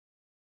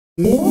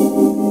And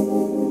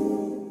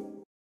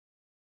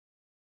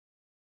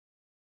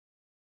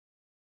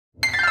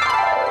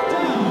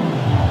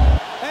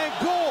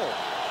goal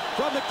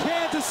from the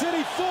Kansas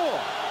City 4.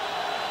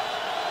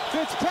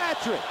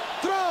 Fitzpatrick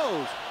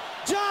throws.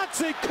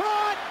 Johnson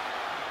caught.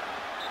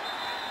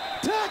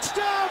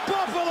 Touchdown,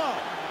 Buffalo.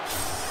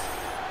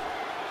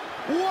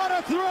 What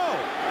a throw.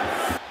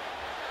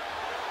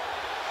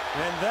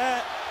 And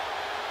that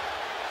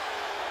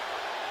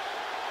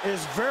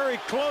is very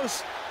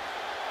close.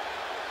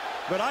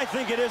 But I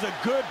think it is a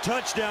good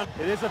touchdown.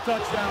 It is a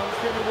touchdown.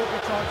 Stevie will be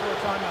charged for a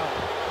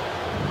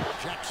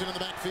timeout. Jackson in the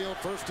backfield,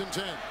 1st and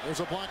 10. There's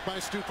a block by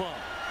Stupar.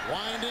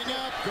 Winding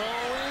up,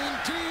 going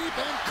deep,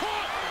 and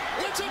caught.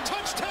 It's a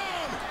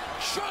touchdown.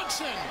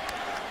 Johnson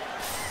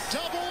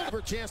doubled. For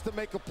a chance to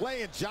make a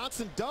play, and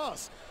Johnson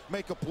does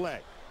make a play.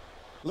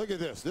 Look at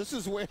this. This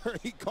is where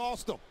he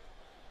cost them.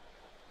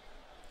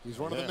 He's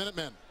one of the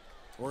Minutemen,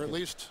 or at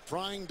least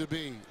trying to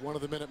be one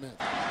of the Minutemen.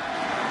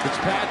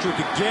 Fitzpatrick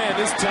again,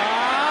 this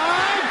time.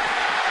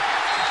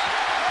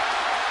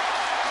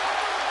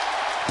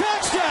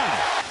 Touchdown!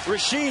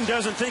 Rasheen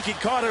doesn't think he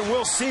caught it.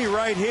 We'll see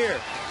right here.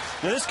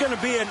 Now this is going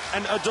to be a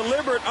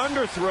deliberate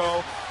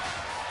underthrow.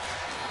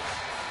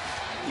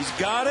 He's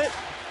got it.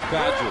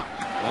 Patrick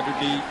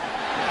underneath,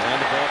 and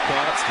the ball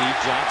caught. Steve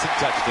Johnson,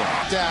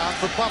 touchdown. Down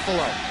for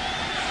Buffalo.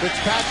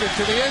 Fitzpatrick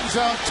to the end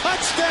zone.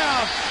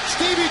 Touchdown!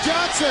 Stevie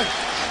Johnson.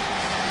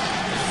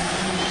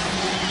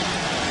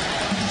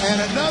 And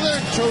another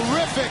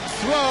terrific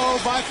throw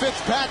by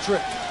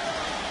Fitzpatrick.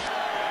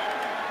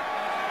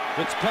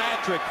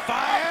 Fitzpatrick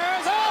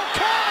fires. Oh,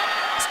 caught!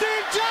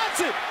 Steve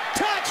Johnson!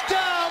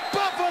 Touchdown,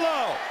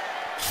 Buffalo!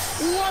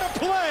 What a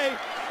play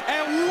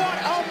and what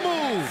a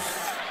move!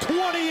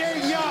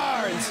 28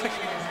 yards.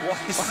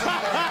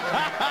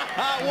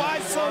 Why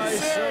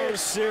so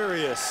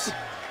serious?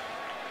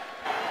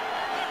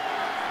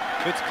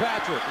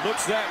 Fitzpatrick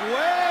looks that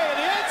way in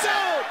the end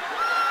zone.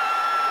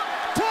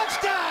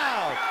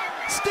 Touchdown!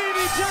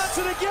 Stevie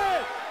Johnson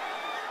again.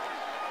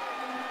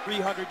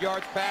 300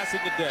 yards passing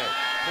today.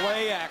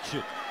 Play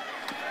action.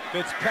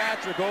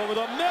 Fitzpatrick over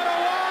the middle,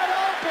 wide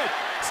open.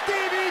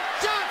 Stevie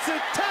Johnson,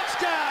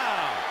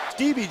 touchdown!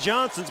 Stevie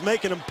Johnson's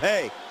making him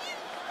pay.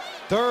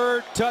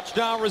 3rd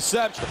touchdown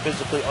reception.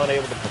 Physically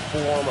unable to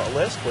perform a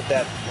list with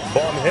that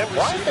bum hip.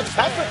 Ryan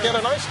Fitzpatrick get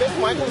a nice hit.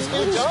 Michael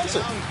Steve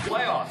Johnson.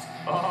 Playoffs.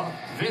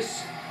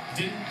 This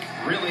didn't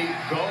really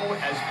go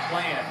as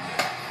planned.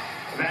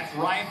 That's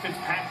Ryan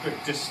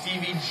Fitzpatrick to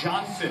Stevie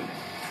Johnson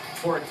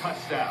for a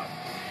touchdown.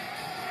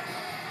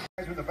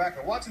 In the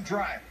back, Watson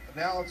drive. And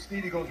now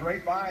Stevie goes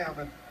right by him,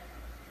 and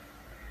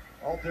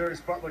all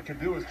Darius Butler can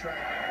do is try.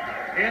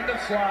 In the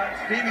slot,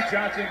 Stevie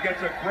Johnson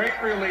gets a great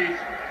release.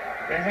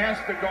 It has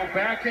to go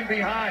back and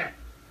behind.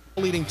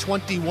 Leading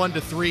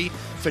 21-3.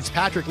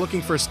 Fitzpatrick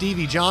looking for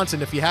Stevie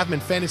Johnson. If you have him in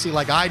fantasy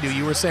like I do,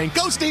 you were saying,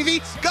 go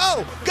Stevie,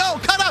 go,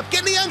 cut up, get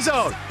in the end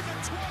zone.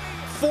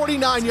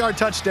 49-yard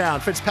touchdown.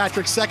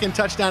 Fitzpatrick's 2nd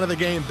touchdown of the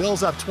game.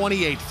 Bills up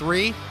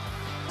 28-3.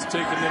 It's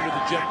taken into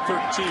the jet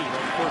 13 on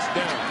 1st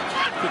down.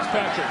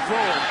 Fitzpatrick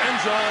throwing, end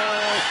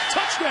zone,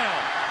 touchdown.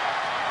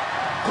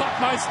 Caught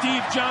by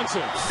Steve Johnson.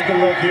 Take a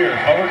look here,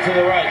 over to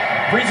the right,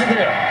 brings it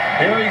there.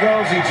 There he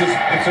goes, it's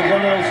one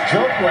of those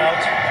joke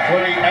routes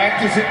where he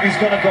acts as if he's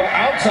going to go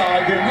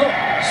outside, then look,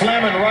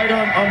 slamming right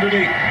on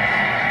underneath.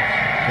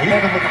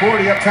 Evan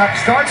McCourty up top,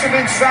 starts him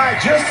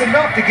inside just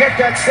enough to get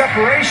that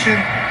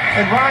separation,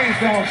 and Ryan's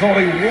now has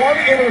only 1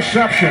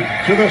 interception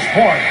to this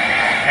point,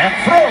 and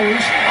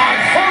throws on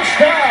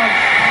 1st down.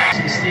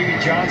 See Stevie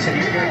Johnson,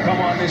 he's going to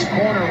come on this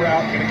corner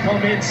route, going to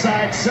come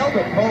inside, sell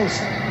the post,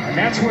 and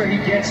that's where he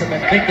gets him. I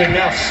think they're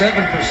now 7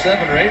 for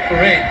 7 or 8 for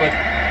 8, but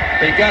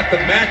they got the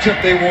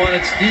matchup they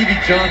wanted. Stevie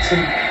Johnson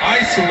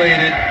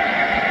isolated.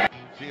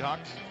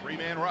 Seahawks,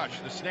 3-man rush,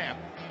 the snap.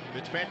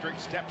 Fitzpatrick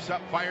steps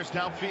up, fires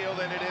downfield,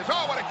 and it is,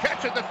 oh, what a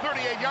catch at the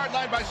 38-yard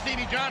line by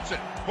Stevie Johnson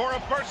for a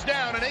 1st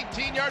down, an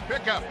 18-yard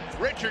pickup.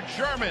 Richard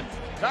Sherman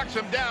knocks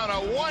him down, a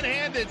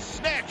one-handed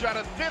snatch out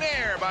of thin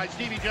air by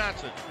Stevie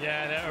Johnson.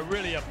 Yeah,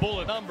 really a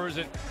bullet numbers,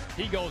 and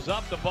he goes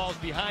up, the ball's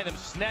behind him,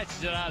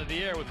 snatches it out of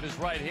the air with his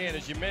right hand,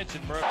 as you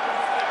mentioned, Murph.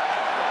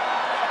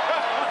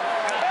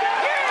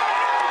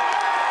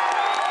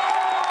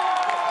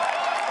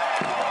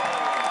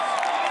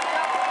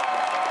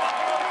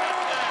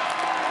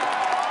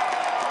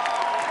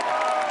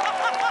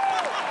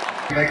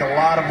 Make a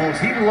lot of moves.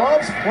 He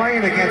loves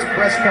playing against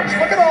press coverage.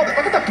 Look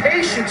at the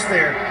patience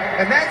there,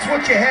 and that's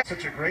what you have.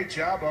 Such a great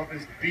job of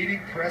is beating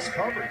press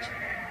coverage,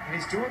 and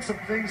he's doing some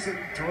things that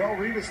Darrelle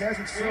Revis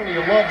hasn't seen. He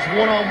loves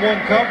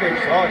one-on-one coverage.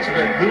 Oh, it's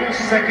a little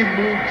second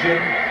move, Jim.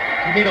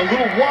 He made a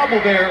little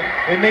wobble there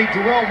and made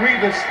Darrelle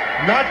Revis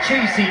not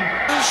chasing.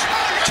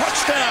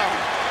 Touchdown,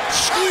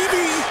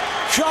 Stevie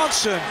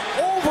Johnson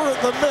over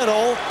the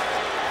middle,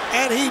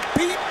 and he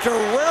beat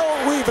Darrelle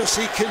Revis.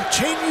 He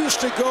continues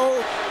to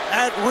go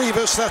at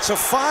Revis. That's a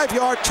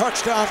 5-yard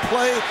touchdown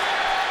play.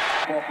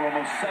 For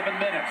almost 7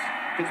 minutes.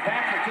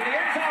 Fitzpatrick to the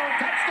end zone.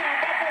 Touchdown,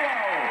 Buffalo.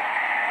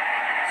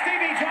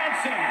 Stevie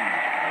Johnson.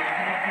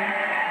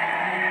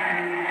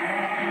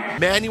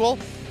 Manuel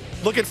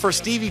looking for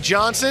Stevie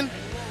Johnson.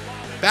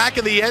 Back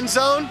in the end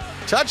zone.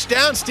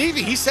 Touchdown,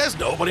 Stevie. He says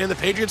nobody in the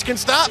Patriots can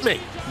stop me.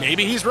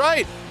 Maybe he's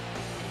right.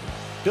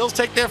 Bills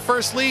take their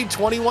first lead,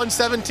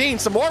 21-17.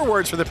 Some more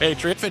words for the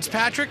Patriots.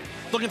 Fitzpatrick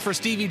looking for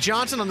Stevie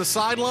Johnson on the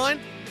sideline.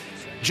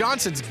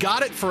 Johnson's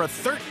got it for a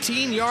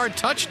 13-yard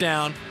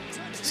touchdown.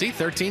 See,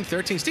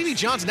 13-13. Stevie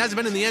Johnson hasn't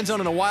been in the end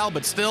zone in a while,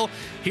 but still,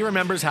 he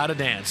remembers how to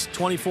dance.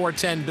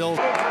 24-10 Bills.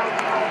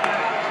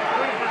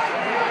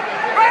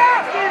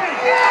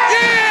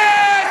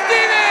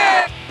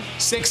 Yeah, Stevie!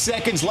 6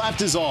 seconds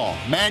left is all.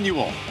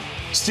 Manual.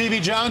 Stevie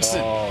Johnson.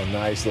 Oh,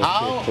 nice little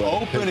pick.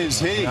 How open is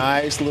he?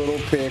 Nice little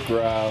pick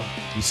route.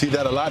 You see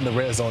that a lot in the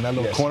red zone, that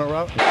little corner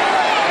route.